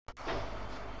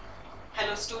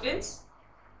Hello students,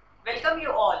 welcome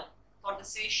you all for the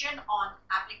session on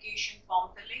application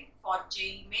form filling for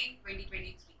JEE Main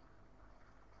 2023.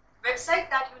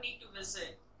 Website that you need to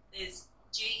visit is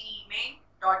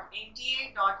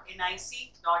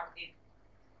jeemain.nta.nic.in.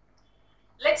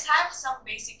 Let's have some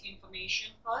basic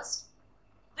information first.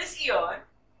 This year,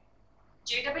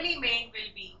 JEE Main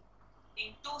will be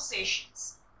in two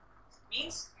sessions.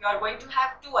 Means you are going to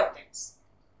have two attempts.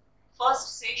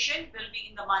 First session will be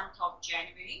in the month of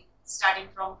January, starting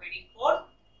from 24th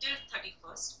till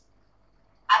 31st.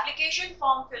 Application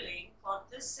form filling for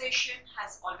this session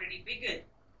has already begun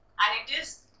and it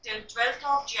is till 12th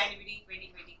of January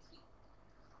 2023.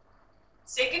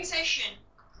 Second session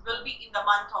will be in the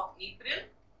month of April,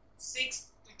 6th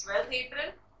to 12th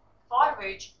April, for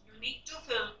which you need to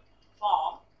fill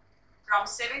form from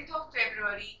 7th of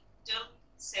February till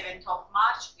 7th of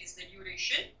March is the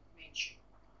duration mentioned.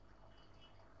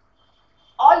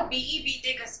 All BE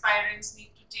BTech aspirants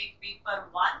need to take paper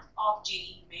 1 of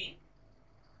JEE Main.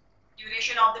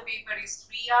 Duration of the paper is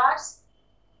 3 hours,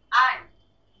 and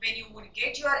when you would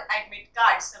get your admit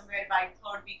card somewhere by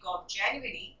 3rd week of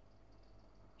January,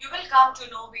 you will come to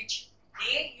know which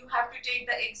day you have to take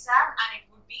the exam and it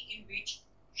would be in which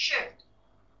shift.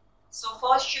 So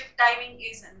first shift timing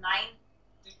is 9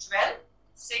 to 12,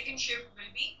 second shift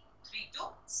will be 3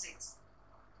 to 6.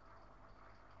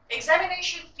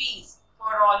 Examination fees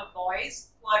for all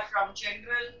boys who are from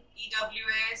general,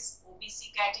 EWS,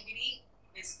 OBC category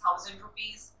is 1000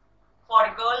 rupees.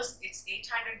 For girls, it's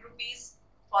 800 rupees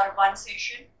for one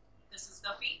session. This is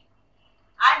the fee.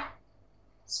 And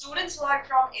students who are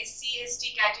from SC,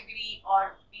 ST category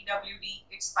or PWD,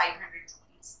 it's 500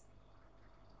 rupees.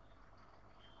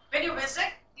 When you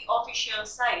visit the official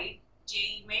site,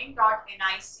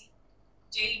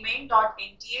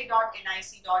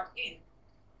 jeemain.nta.nic.in,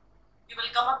 you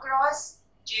will come across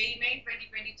JEE Main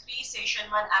 2023 Session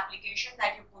 1 application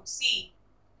that you could see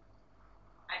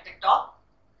at the top.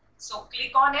 So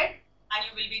click on it and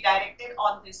you will be directed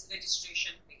on this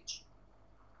registration page.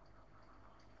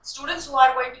 Students who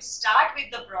are going to start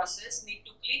with the process need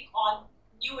to click on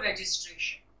New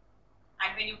Registration.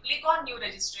 And when you click on New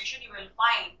Registration, you will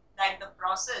find that the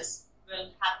process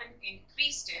will happen in 3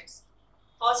 steps.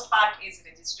 First part is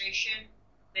registration,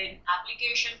 then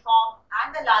application form,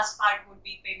 and the last part would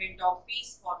be payment of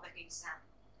fees for the exam.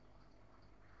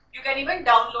 You can even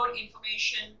download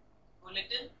information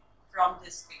bulletin from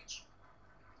this page.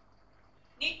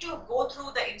 Need to go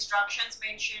through the instructions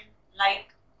mentioned,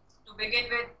 like to begin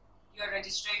with your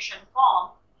registration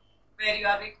form, where you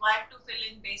are required to fill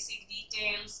in basic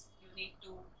details. You need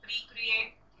to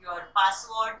pre-create your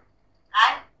password,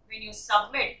 and when you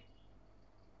submit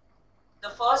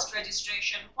the first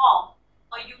registration form,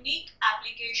 a unique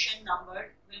application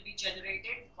number will be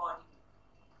generated for you.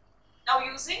 Now,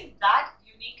 using that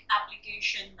unique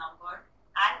application number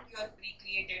and your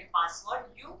pre-created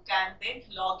password, you can then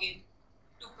log in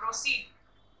to proceed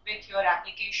with your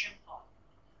application form.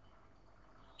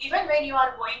 Even when you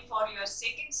are going for your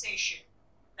second session,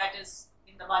 that is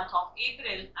in the month of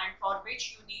April, and for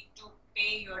which you need to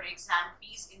pay your exam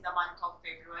fees in the month of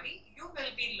February, you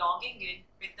will be logging in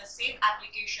with the same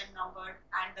application number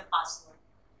and the password.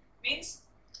 Means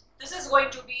this is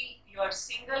going to be your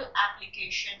single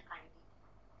application ID.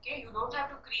 Okay, you don't have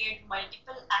to create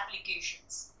multiple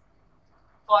applications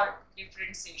for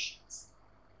different sessions.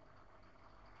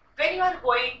 When you are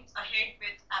going ahead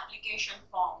with application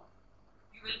form,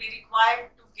 you will be required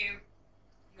to give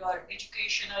your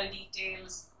educational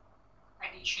details,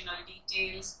 additional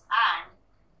details, and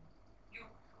you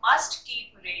must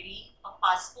keep ready a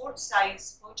passport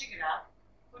size photograph.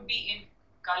 Could be in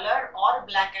color or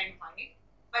black and white,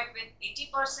 but with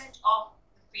 80% of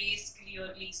the face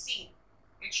clearly seen.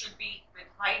 It should be with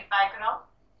white background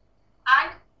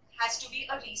and has to be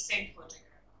a recent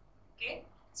photograph. Okay,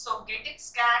 so get it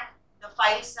scanned. The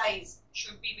file size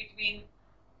should be between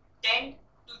 10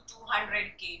 to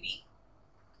 200 KB.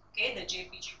 Okay, the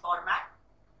JPG format.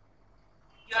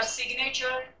 Your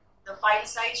signature, the file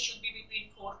size should be between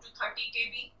 4 to 30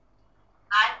 KB,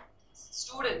 and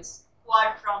students who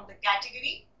are from the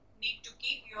category need to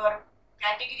keep your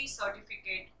category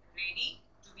certificate ready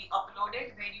to be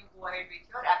uploaded when you go ahead with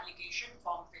your application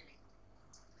form filling.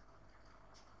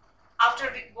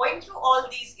 After going through all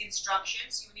these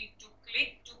instructions, you need to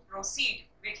click to proceed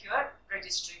with your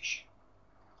registration.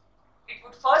 It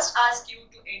would first ask you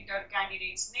to enter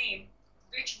candidate's name,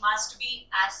 which must be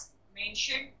as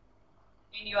mentioned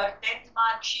in your 10th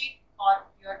mark sheet or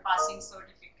your passing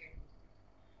certificate.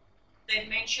 Then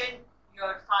mention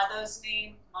your father's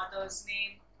name, mother's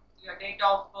name, your date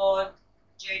of birth,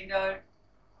 gender.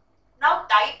 Now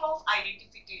type of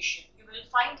identification, you will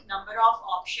find number of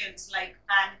options like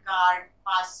PAN card,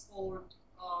 passport,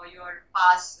 your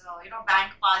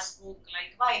bank passbook.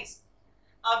 Likewise,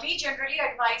 we generally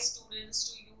advise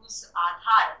students to use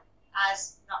Aadhaar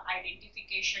as the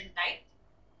identification type.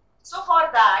 So for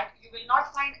that, you will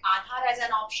not find Aadhaar as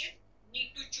an option.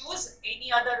 Need to choose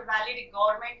any other valid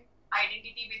government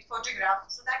identity with photograph.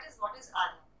 So that is what is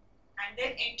Aadhaar. And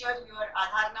then enter your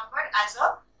Aadhaar number as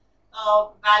a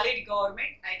valid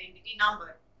government identity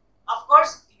number. Of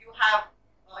course, you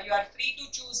are free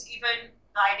to choose even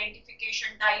the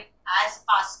identification type as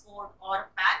passport or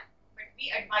PAN, but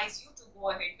we advise you to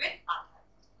go ahead with Aadhaar.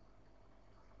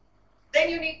 Then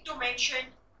you need to mention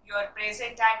your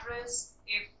present address.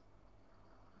 If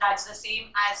that's the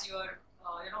same as your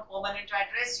permanent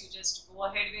address, you just go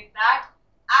ahead with that.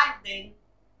 And then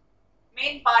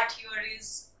main part here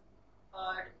is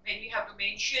when we have to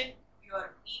mention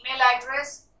your email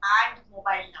address and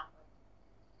mobile number.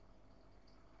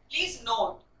 Please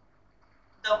note,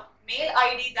 the mail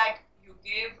ID that you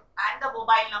give and the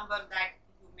mobile number that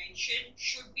you mention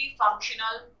should be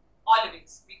functional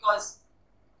always, because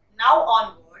now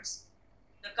onwards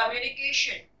the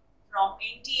communication from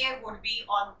NTA would be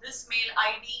on this mail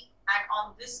ID and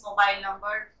on this mobile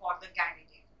number for the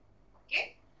candidate.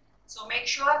 Okay, so make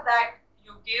sure that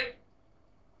you give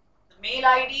the mail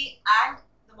ID and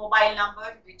the mobile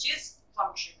number which is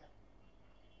functional.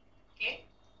 Okay,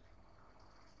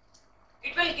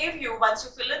 it will give you, once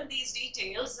you fill in these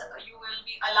details, you will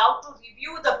be allowed to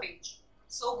review the page.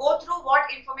 So go through what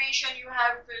information you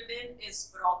have filled in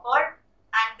is proper,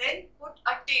 and then put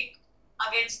a tick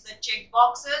against the check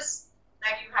boxes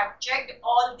that you have checked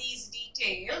all these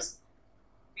details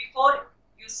before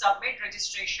you submit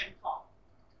registration form.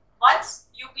 Once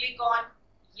you click on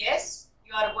yes,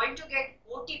 you are going to get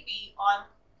OTP on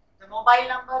the mobile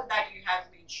number that you have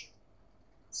mentioned.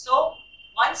 So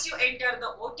once you enter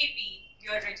the OTP,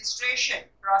 your registration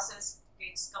process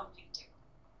gets completed.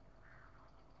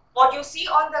 What you see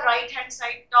on the right hand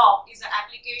side top is an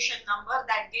application number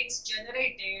that gets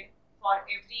generated for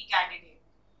every candidate.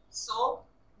 So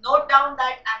note down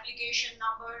that application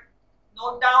number,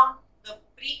 note down the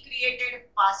pre-created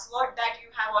password that you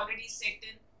have already set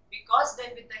in, because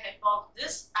then with the help of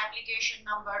this application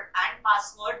number and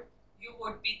password, you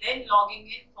would be then logging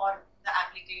in for the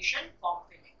application form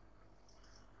filling.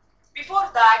 Before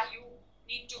that, you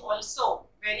need to also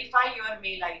verify your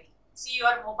mail ID. See,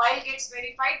 your mobile gets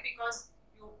verified because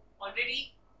you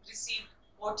already received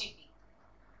OTP.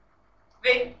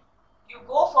 When you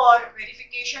go for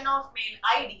verification of mail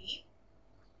ID,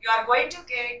 you are going to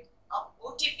get a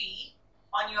OTP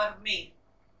on your mail.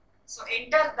 So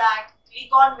enter that, click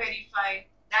on verify.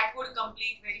 That would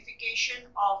complete verification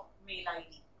of mail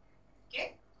ID.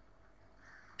 Okay.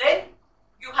 Then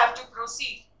you have to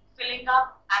proceed filling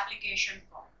up application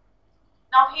form.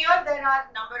 Now here there are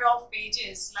number of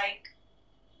pages like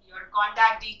your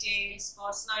contact details,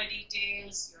 personal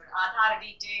details, your Aadhaar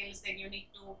details. Then you need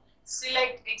to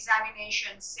select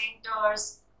examination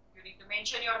centers. You need to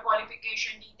mention your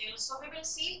qualification details. So we will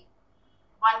see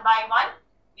one by one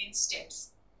in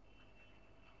steps.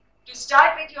 To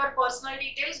start with your personal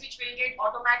details, which will get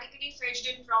automatically fetched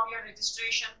in from your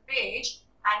registration page,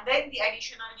 and then the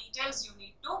additional details you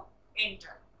need to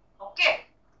enter. Okay.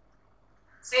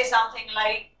 Say something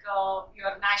like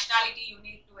your nationality you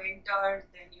need to enter,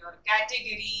 then your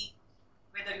category,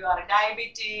 whether you are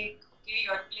diabetic, okay,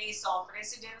 your place of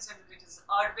residence, whether it is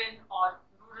urban or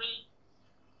rural,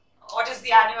 what is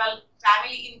the annual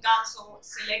family income, so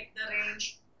select the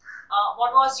range.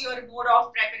 What was your mode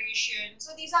of preparation?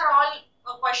 So these are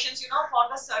all questions, for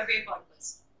the survey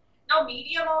purpose. Now,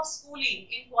 medium of schooling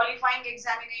in qualifying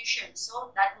examination,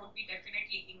 so that would be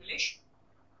definitely English.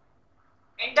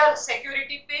 Enter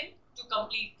security PIN to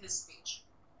complete this page.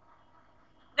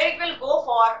 Then it will go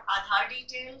for Aadhaar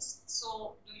details.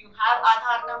 So, do you have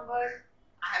Aadhaar number?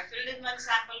 I have filled in one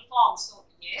sample form. So,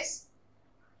 yes,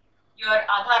 your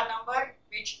Aadhaar number,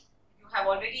 which you have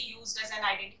already used as an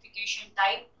identification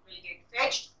type, will get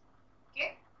fetched.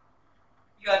 Okay.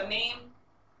 Your name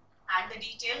and the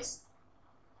details.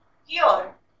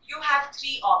 Here, you have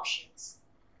three options.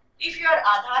 If your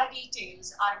Aadhaar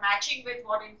details are matching with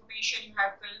what information you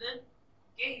have filled in,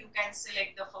 okay, you can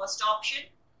select the first option.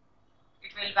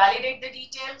 It will validate the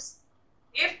details.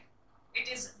 If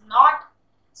it is not,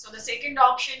 so the second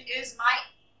option is my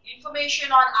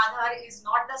information on Aadhaar is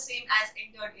not the same as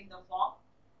entered in the form.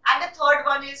 And the third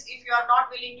one is if you are not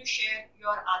willing to share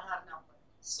your Aadhaar number.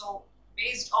 So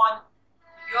based on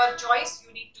your choice,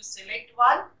 you need to select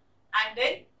one and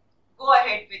then go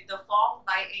ahead with the form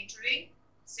by entering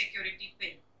security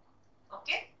PIN.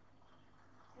 Okay.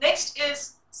 Next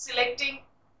is selecting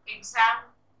exam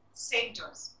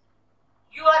centers.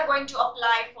 You are going to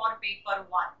apply for paper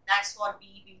 1, that's for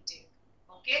BE Tech.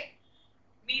 Okay,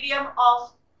 medium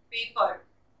of paper,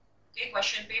 okay,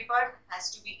 question paper has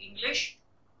to be English.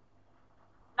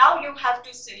 Now you have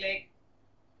to select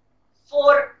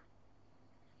 4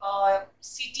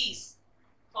 cities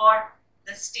for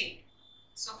the state.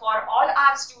 So for all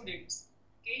our students,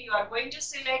 okay, you are going to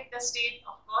select the state,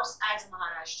 of course, as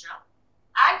Maharashtra,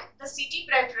 and the city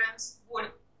preference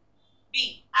would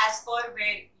be as per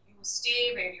where you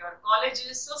stay, where your college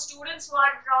is. So students who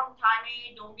are from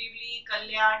Thane, Dombivli,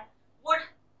 Kalyan would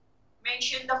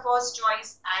mention the first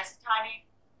choice as Thane.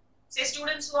 Say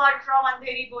students who are from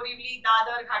Andheri, Borivali,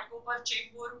 Dadar, Ghatkopar,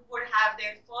 Chembur would have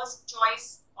their first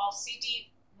choice of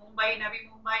city Mumbai, Navi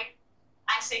Mumbai,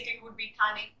 and second would be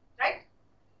Thane, right?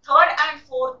 Third and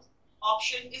fourth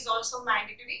option is also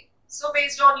mandatory. So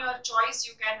based on your choice,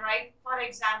 you can write, for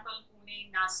example,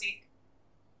 Pune, Nasik.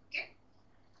 Okay.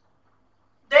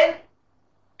 Then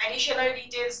additional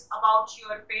details about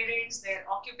your parents, their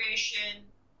occupation,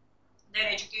 their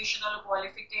educational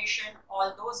qualification,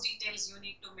 all those details you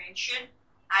need to mention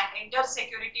and enter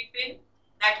security pin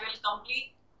that will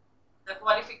complete the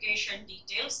qualification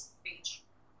details page.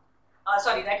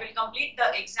 That will complete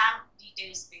the exam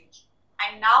details page.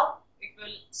 And now it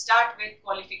will start with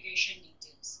qualification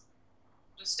details.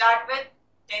 To start with,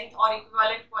 10th or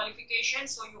equivalent qualification.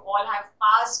 So you all have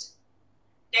passed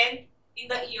 10th in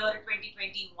the year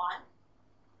 2021.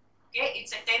 Okay,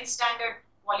 it's a 10th standard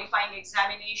qualifying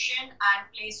examination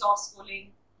and place of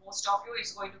schooling, most of you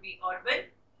is going to be urban.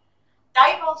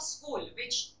 Type of school,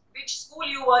 which school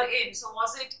you were in. So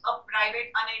was it a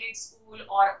private unaided school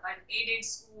or an aided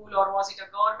school, or was it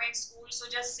a government school? So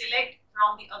just select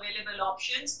from the available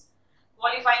options.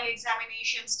 Qualifying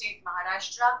examination, state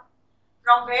Maharashtra,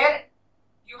 from where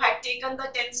you had taken the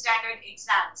 10th standard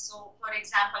exam. So for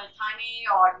example, Thane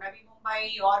or Navi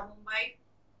Mumbai or Mumbai,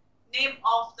 name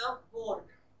of the board.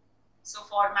 So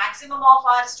for maximum of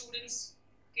our students,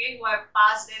 okay, who have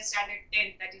passed their standard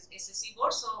 10th, that is SSC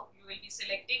board, so you will be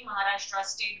selecting Maharashtra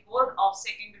State Board of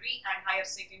Secondary and Higher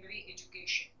Secondary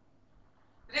Education.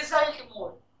 Result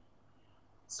mode.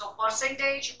 So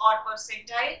percentage or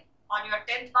percentile on your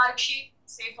 10th mark sheet,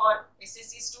 say for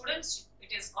SSC students,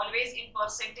 it is always in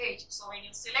percentage. So when you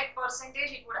select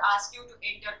percentage, it would ask you to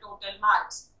enter total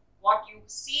marks. What you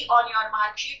see on your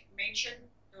mark sheet, mention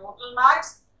total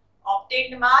marks,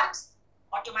 obtained marks,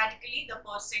 automatically the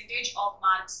percentage of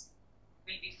marks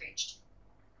will be fetched.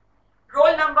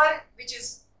 Roll number, which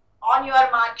is on your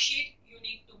mark sheet, you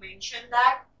need to mention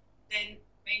that. Then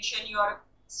mention your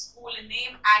school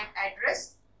name and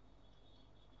address.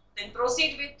 Then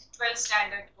proceed with 12th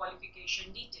standard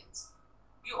qualification details.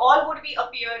 You all would be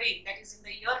appearing, that is in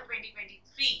the year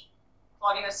 2023,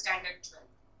 for your standard 12.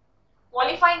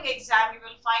 Qualifying exam, you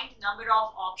will find number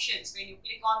of options when you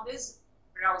click on this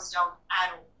browse down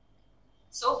arrow.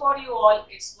 So for you all,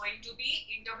 it's going to be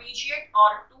intermediate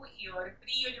or 2-year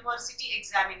pre-university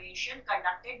examination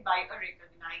conducted by a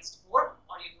recognized board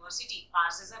or university.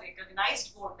 Ours is a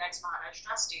recognized board, that's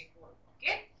Maharashtra State Board.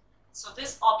 Okay, so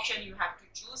this option you have to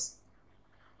choose.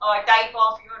 Type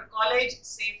of your college,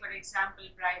 say for example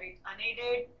private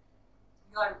unaided.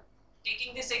 You are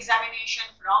taking this examination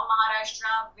from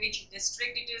Maharashtra, which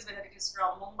district it is, whether it is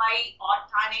from Mumbai or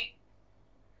Thane.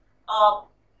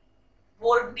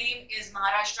 Board name is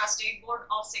Maharashtra State Board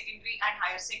of Secondary and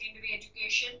Higher Secondary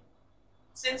Education.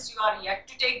 Since you are yet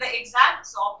to take the exam,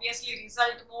 so obviously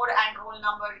result mode and roll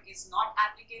number is not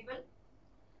applicable.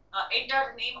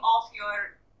 Enter name of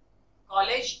your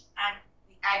college and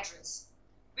the address.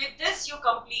 With this, you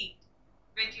complete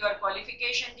with your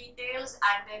qualification details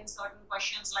and then certain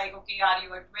questions like, okay, are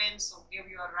you a twin? So give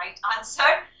your right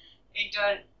answer.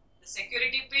 Enter the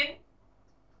security pin.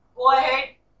 Go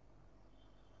ahead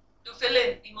to fill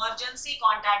in emergency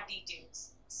contact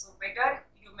details. So better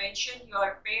you mention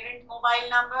your parent mobile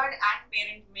number and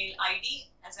parent mail ID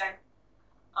as an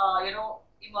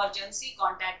emergency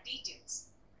contact details.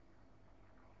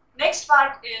 Next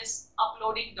part is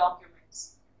uploading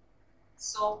documents.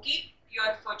 So keep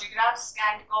your photograph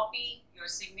scanned copy, your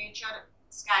signature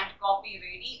scanned copy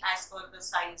ready as per the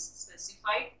size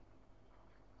specified.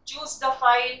 Choose the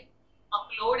file,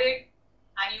 upload it,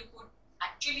 and you could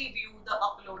actually view the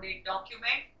uploaded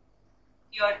document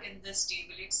here in this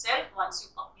table itself once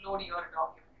you upload your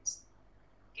documents.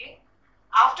 Okay.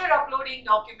 After uploading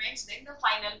documents, then the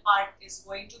final part is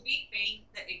going to be paying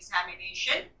the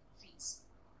examination fees.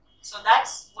 So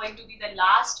that's going to be the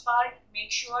last part.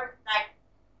 Make sure that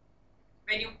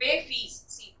when you pay fees,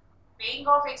 see, paying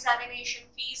of examination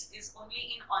fees is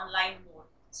only in online mode.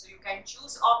 So you can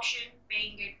choose option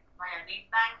paying it via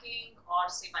net banking or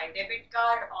say by debit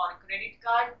card or credit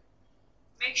card.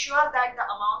 Make sure that the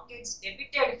amount gets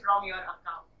debited from your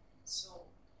account. So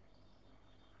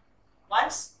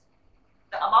once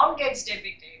the amount gets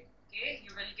debited, okay,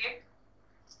 you will get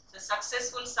the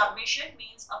successful submission,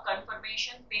 means a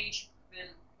confirmation page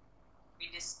will be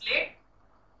displayed.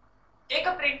 Take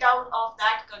a printout of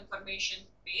that confirmation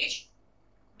page,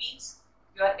 means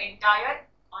your entire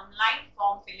online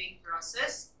form filling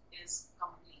process is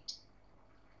complete.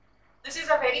 This is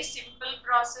a very simple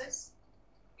process.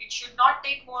 It should not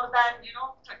take more than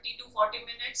 30 to 40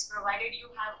 minutes, provided you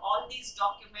have all these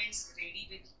documents ready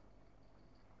with you.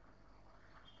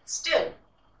 Still,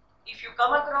 if you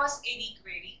come across any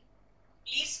query,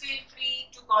 please feel free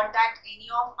to contact any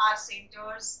of our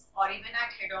centers or even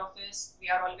at head office. We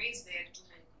are always there to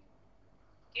help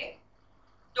you. Okay?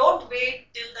 Don't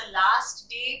wait till the last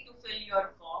day to fill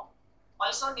your form.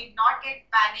 Also, need not get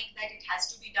panicked that it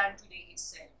has to be done today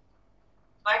itself.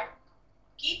 But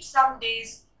keep some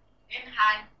days in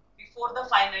hand before the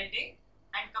final day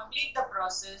and complete the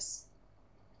process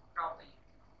properly,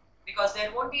 because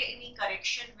there won't be any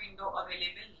correction window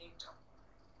available later.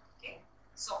 Okay?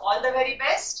 So all the very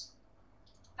best.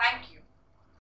 Thank you.